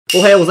お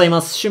はようござい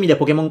ます。趣味で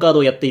ポケモンカード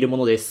をやっているも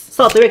のです。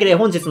さあ、というわけで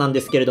本日なん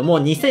ですけれど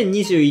も、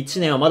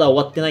2021年はまだ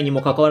終わってないに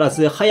もかかわら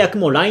ず、早く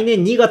も来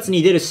年2月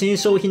に出る新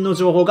商品の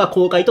情報が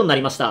公開とな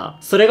りました。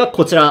それが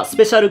こちら、ス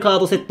ペシャルカー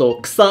ドセット、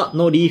草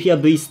のリーフィア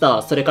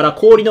Vstar、それから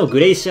氷の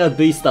グレイシア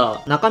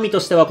Vstar。中身と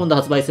しては今度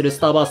発売するス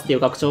ターバースっていう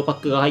拡張パッ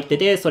クが入って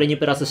て、それに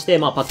プラスして、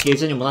パッケー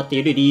ジにもなって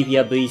いるリーフ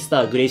ィア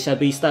Vstar、グレイシア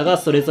Vstar が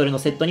それぞれの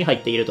セットに入っ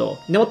ていると。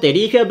でもって、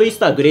リーフィア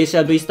Vstar、グレイシ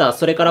ア Vstar、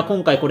それから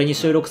今回これに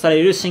収録さ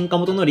れる進化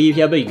元のリー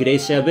フィア V、グレイ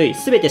シア V、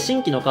すべて新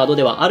規のカード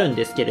ではあるん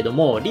ですけれど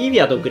も、リーフ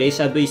ィアとグレイ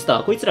シア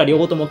Vstar、こいつら両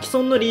方とも既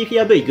存のリーフ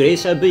ィア V、グレイ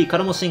シア V か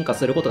らも進化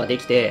することがで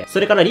きて、そ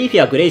れからリーフ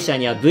ィア、グレイシア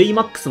には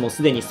VMAX も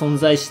すでに存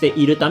在して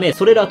いるため、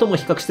それらとも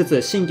比較しつ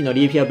つ、新規の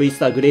リーフィア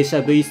Vstar、グレイシア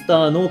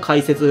Vstar の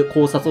解説、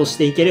考察をし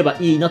ていければ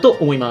いいなと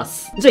思いま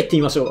す。じゃあ行って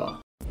みましょうか。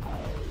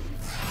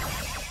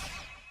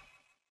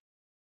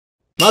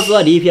まず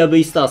はリーフィア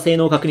Vstar 性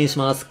能を確認し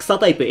ます。草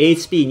タイプ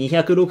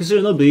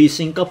HP260 の V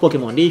進化ポケ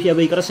モン、リーフィア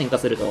V から進化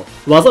すると。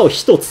技を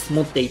一つ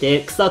持ってい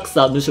て、草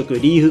無色、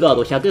リーフガー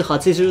ド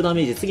180ダ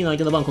メージ、次の相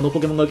手の番このポ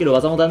ケモンが受ける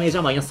技のダメージ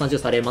はマイナス30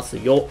されます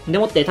よ。で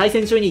もって対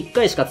戦中に1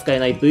回しか使え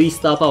ない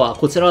Vstar パワー、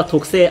こちらは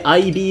特性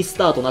IB ス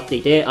ターとなって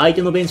いて、相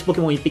手のベンチポケ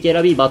モン1匹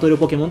選び、バトル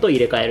ポケモンと入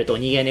れ替えると、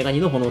逃げネガ2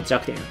の炎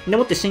弱点。で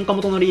もって進化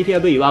元のリーフィア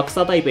V は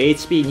草タイプ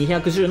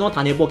HP210 の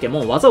種ポケ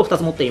モン、技を2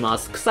つ持っていま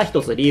す。草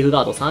1つ、リーフ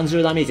ガード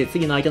30ダメージ、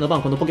次の相手の番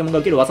このポケモンが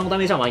受ける技のダ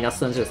メージはマイナ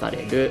ス30さ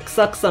れる。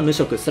草無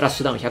色スラッ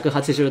シュダウン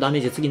180ダメ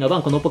ージ、次の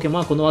番このポケモ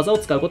ンはこの技を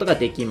使うことが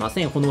できま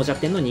せん。炎弱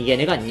点の逃げ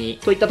根が2。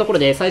といったところ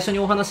で最初に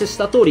お話しし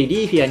た通り、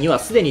リーフィアには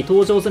すでに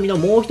登場済みの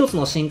もう一つ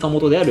の進化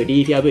元である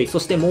リーフィア V、そ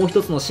してもう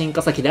一つの進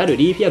化先である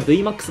リーフィア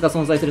VMAX が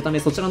存在するため、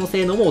そちらの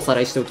性能もおさ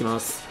らいしておきま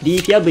す。リ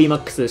ーフィア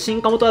VMAX、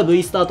進化元は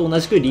Vstar と同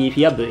じくリー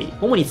フィア V。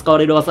主に使わ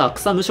れる技は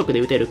草無色で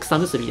打てる草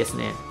結びです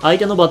ね。相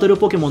手のバトル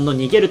ポケモンの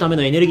逃げるため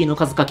のエネルギーの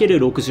数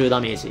 ×60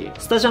 ダメージ。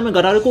スタジアム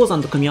ガラル鉱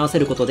山と組み合わせ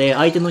ることで、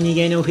相手の逃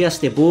げ根を増やし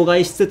て妨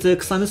害しつつ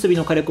草結び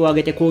の火力を上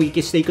げて攻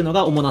撃していくの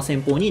が主な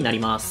戦法になり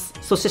ます。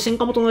そして進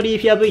化元のリー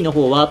フィア V の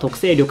方は特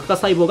性緑化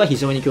細胞が非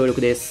常に強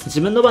力です。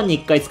自分の番に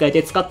1回使え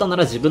て使ったな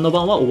ら自分の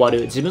番は終わ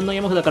る。自分の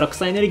山札から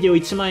草エネルギーを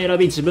1枚選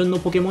び自分の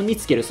ポケモンに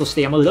つける。そし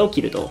て山札を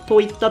切ると。と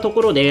いったと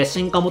ころで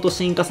進化元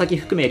進化先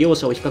含め両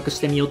者を比較し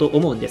てみようと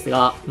思うんです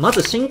が、ま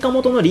ず進化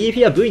元のリーフ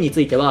ィア V につ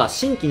いては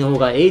新規の方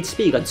が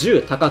HP が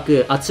10高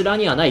く、あちら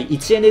にはない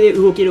1エネで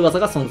動ける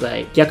技が存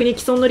在。逆に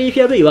既存のリーフ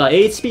ィア V は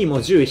HP も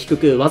10低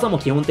く、技も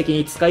基本的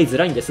に使いづ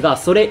らいんですが、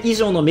それ以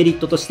上のメリッ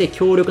トとして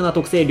強力な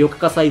特性緑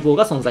化細胞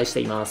が存在して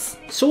います。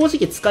正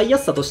直使いや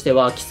すさとして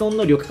は既存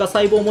の緑化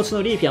細胞持ち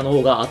のリーフィアの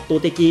方が圧倒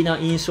的な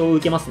印象を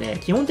受けますね。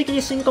基本的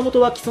に進化元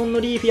は既存の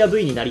リーフィア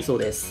V になりそう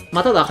です。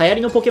ただ流行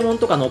りのポケモン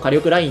とかの火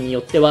力ラインによ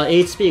っては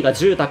HP が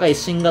10高い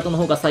新型の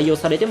方が採用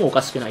されてもお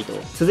かしくないと。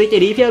続いて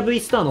リーフィア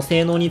Vstar の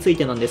性能につい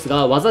てなんです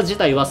が、技自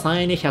体は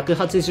3エネ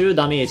180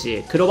ダメー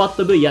ジ、クロバッ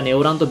ト V やネ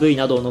オラント V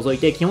などを除い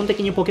て基本的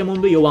にポケモ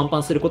ン V をワンパ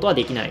ンすることは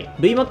できない。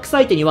VMAX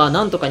相手には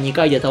なんとか2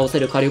回で倒せ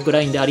る火力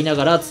ラインでありな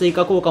がら追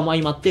加効果も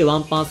相まってワ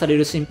ンパンされ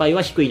る心配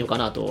は低いのか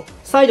なと。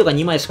サイドが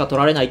2枚しか取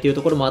られないという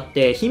ところもあっ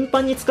て頻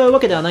繁に使うわ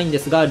けではないんで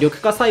すが、緑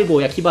化細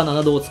胞や火花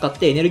などを使っ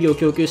てエネルギーを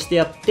供給して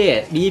やっ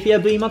てリーフィア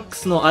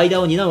VMAX の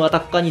間を担うアタ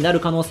ッカーになる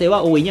可能性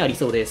は大いにあり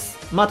そうです。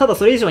ただ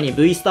それ以上に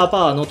Vstar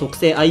パワーの特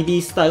性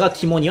IB スターが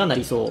肝にはな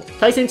りそう。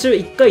対戦中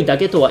1回だ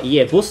けとはい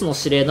えボスの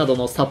指令など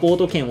のサポー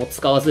ト権を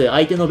使わず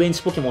相手のベン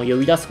チポケモンを呼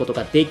び出すこと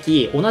がで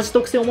き、同じ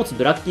特性を持つ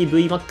ブラッキー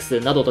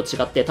VMAX などと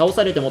違って倒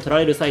されても取ら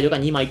れるサイドが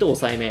2枚と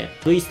抑えめ。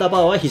Vstar パ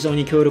ワーは非常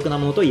に強力な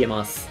ものと言え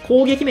ます。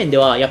攻撃面で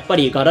はやっぱ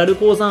りガラル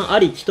鉱山あ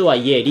りきとは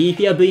いえリー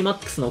フィア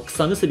VMAX の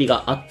草結び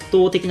が圧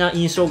倒的な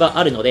印象が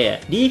あるの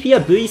で、リーフィ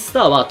ア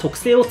Vstar は特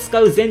性を使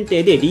う前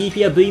提でリーフ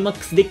ィア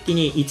VMAX デッキ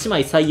に1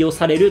枚採用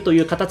されるとい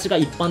う形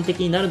が一般的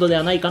になるので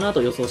はないかな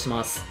と予想し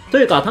ます。と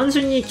いうか単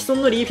純に既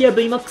存のリーフィア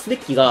VMAX デ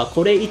ッキが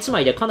これ1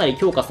枚でかなり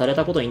強化され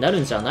たことになる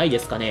んじゃないで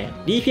すかね。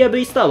リーフィア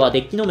Vstar は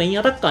デッキのメイン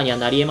アタッカーには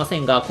なり得ませ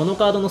んが、この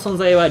カードの存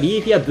在はリ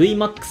ーフィア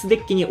VMAX デ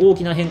ッキに大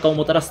きな変化を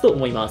もたらすと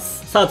思いま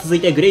す。さあ続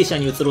いてグレイシア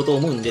に移ろうと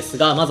思うんです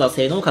が、まずは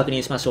性能を確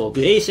認しましょう。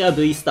グレイシア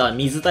Vstar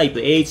水タイプ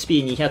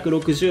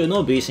HP260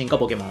 の V 進化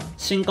ポケモン。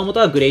進化元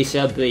はグレイシ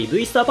ア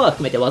V。Vstar パワー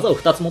含めて技を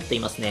2つ持って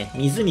いますね。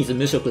水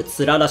無色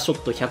つららショ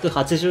ット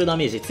180ダ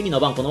メージ。次の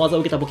番この技を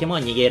受けたポケモ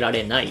ンは逃げら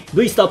れない。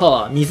Vstar パ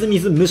ワー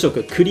水無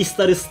色クリス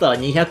タルスタ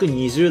ー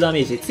220ダ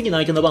メージ。次の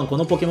相手の番こ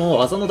のポケモンは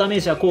技のダメー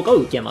ジや効果を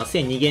受けま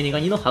せん。逃げネガ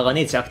2の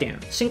鋼弱点。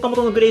進化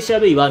元のグレイシア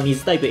V は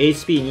水タイプ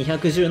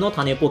HP210 の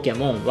種ポケ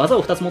モン。技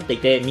を2つ持ってい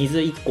て水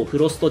1個フ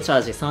ロストチャ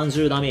ージ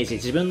30ダメージ。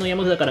自分の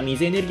山札から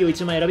水エネルギーを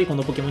1枚選びこ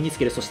のポケモンにつ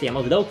ける。そして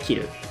山札を切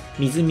る。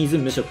水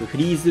無色フ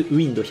リーズウ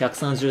ィンド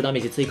130ダメ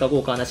ージ追加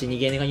効果なし逃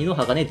げネガ2の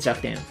鋼弱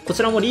点。こ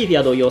ちらもリーフィ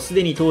ア同様す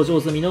でに登場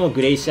済みの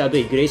グレイシア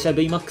V、グレイシア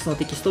VMAX の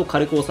テキストを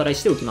軽くおさらい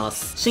しておきま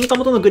す。進化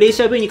元のグレイ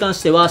シア V に関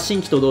しては新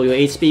規と同様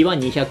HP は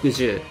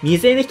210。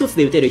水エネ1つ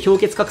で打てる氷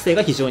結覚醒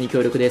が非常に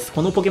強力です。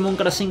このポケモン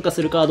から進化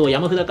するカードを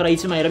山札から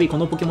1枚選びこ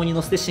のポケモンに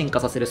乗せて進化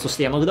させる。そし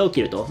て山札を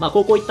切ると。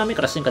高校1ターン目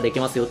から進化でき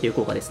ますよっていう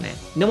効果ですね。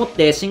でもっ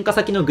て進化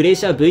先のグレイ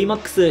シア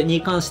VMAX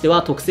に関して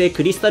は特性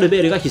クリスタルベ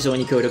ールが非常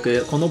に強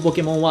力。このポ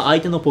ケモンは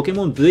相手のポケケ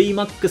モン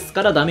Vmax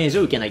からダメージ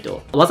を受けない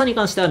と。技に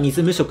関しては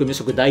水無色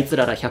大つ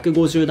らら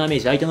150ダメー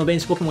ジ、相手のベン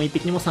チポケモン1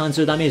匹にも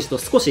30ダメージと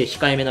少し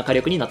控えめな火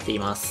力になってい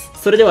ます。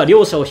それでは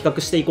両者を比較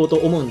していこうと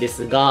思うんで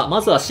すが、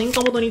まずは進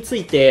化元につ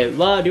いて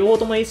は、両方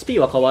とも HP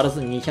は変わら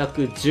ず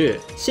210。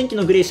新規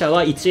のグレイシャー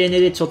は1エネ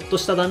でちょっと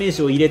したダメー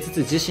ジを入れつつ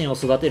自身を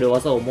育てる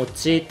技を持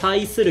ち、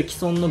対する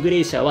既存のグレ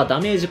イシャーはダ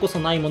メージこそ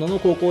ないものの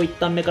高校一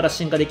旦目から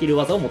進化できる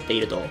技を持って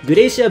いると。グ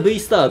レイシア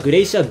Vstar、グ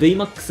レイシア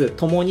Vmax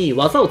ともに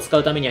技を使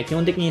うためには基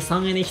本的に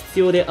3エネ必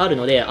要である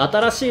ので、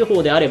新しい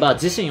方であれば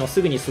自身を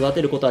すぐに育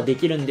てることはで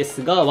きるんで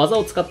すが、技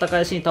を使った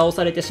返しに倒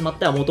されてしまっ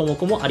ては元も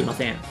子もありま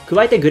せん。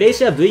加えてグレイ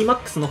シア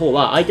Vmax の方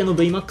は相手の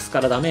Vmax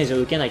からダメージを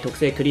受けない特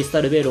性クリス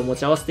タルベールを持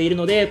ち合わせている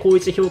ので、高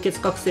一氷結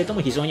覚醒と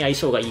も非常に相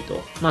性がいい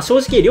と。正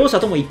直両者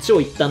とも一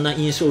長一短な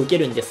印象を受け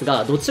るんです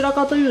が、どちら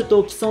かという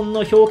と既存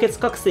の氷結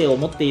覚醒を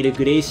持っている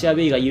グレイシア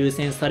V が優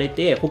先され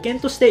て、保険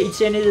として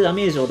1エネでダ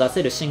メージを出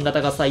せる新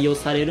型が採用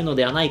されるの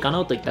ではないか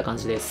なといった感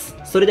じです。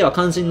それでは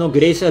肝心のグ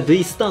レイシア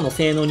Vstar の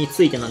性能に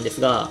ついてなんで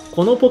すが、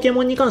このポケ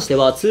モンに関して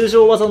は通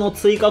常技の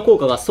追加効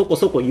果がそこ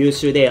そこ優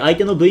秀で、相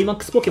手の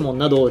VMAX ポケモン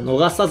などを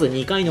逃さず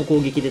2回の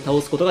攻撃で倒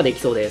すことができ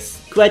そうで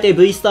す。加えて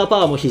Vstar パ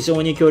ワーも非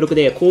常に強力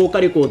で、高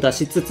火力を出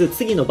しつつ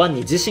次の番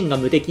に自身が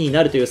無敵に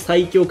なるという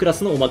最強クラ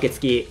スのおまけ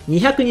付き。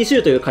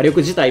220という火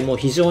力自体も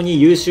非常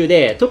に優秀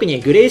で、特に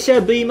グレイシア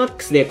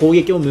Vmax で攻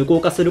撃を無効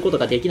化すること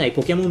ができない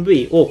ポケモン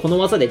V をこの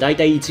技で大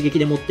体一撃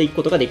で持っていく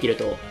ことができる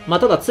と。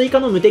ただ追加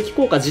の無敵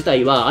効果自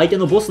体は相手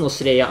のボスの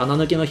指令や穴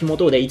抜けの紐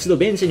等で一度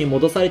ベンチに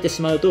戻されて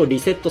しまうとリ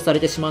セットされ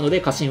てしまうので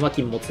過信は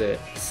禁物。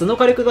素の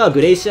火力が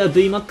グレイシア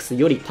Vmax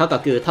より高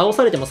く、倒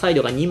されてもサイ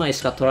ドが2枚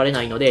しか取られ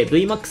ないので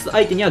Vmax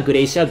相手にはグ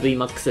レイシア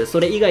Vmax、そ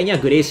れ以外には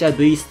グレイシア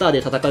Vstar で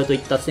戦うといっ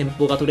た戦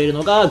法が取れる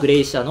のがグレ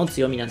イシアの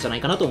強みなんじゃない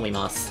かなと思い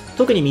ます。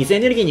特に水エ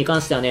ネルギーに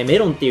関してはね、メ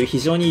ロンっていう非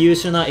常に優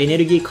秀なエネ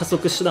ルギー加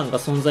速手段が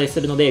存在す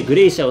るので、グ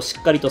レイシアをし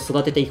っかりと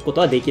育てていくこと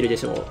はできるで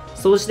しょう。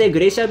そうしてグ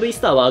レイシア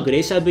Vstar はグレ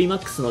イシア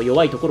Vmax の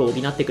弱いところを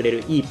補ってくれ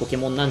るいいポケ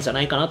モンなんじゃ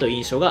ないかなという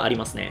印象があり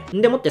ますね。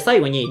でもって最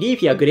後にリー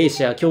フィアグレイ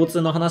シア共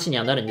通の話に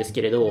はなるんです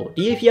けれど、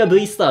リーフィア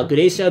Vstar、グ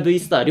レイシア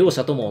Vstar 両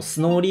者とも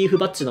スノーリーフ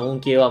バッジの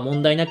恩恵は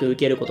問題なく受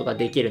けることが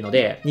できるの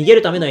で、逃げ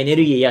るためのエネ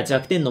ルギーや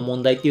弱点の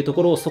問題っていうと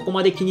ころをそこ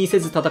まで気にせ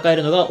ず戦え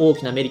るのが大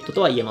きなメリット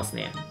とは言えます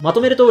ね。ま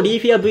とめるとリー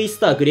フィア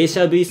Vstar、グレイシ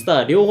ア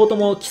Vstar 両方と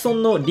も既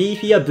存のリー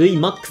フィア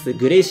Vmax、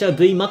グレイシア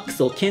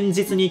Vmax を堅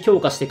実に強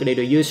化してくれ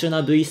る優秀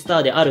な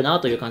Vstar であるな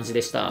という感じ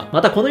でした。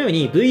またこのよう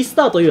に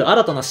Vstar という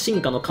新たな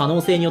進化の可能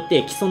性によっ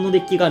て既存のデ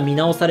ッキが見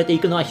直されてい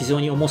くのは非常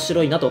に面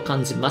白いなと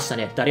感じました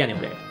ね。誰やねん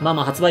俺。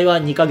発売は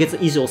2ヶ月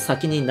以上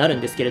先になる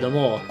んですけれど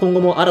も、今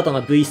後も新た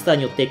な Vstar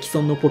によって既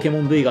存のポケモ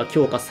ン V が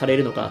強化され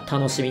るのか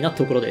楽しみな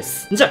ところで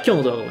す。じゃあ今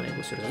日の動画をね、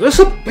ご視聴ありがとうご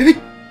ざいました。バイバ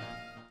イ。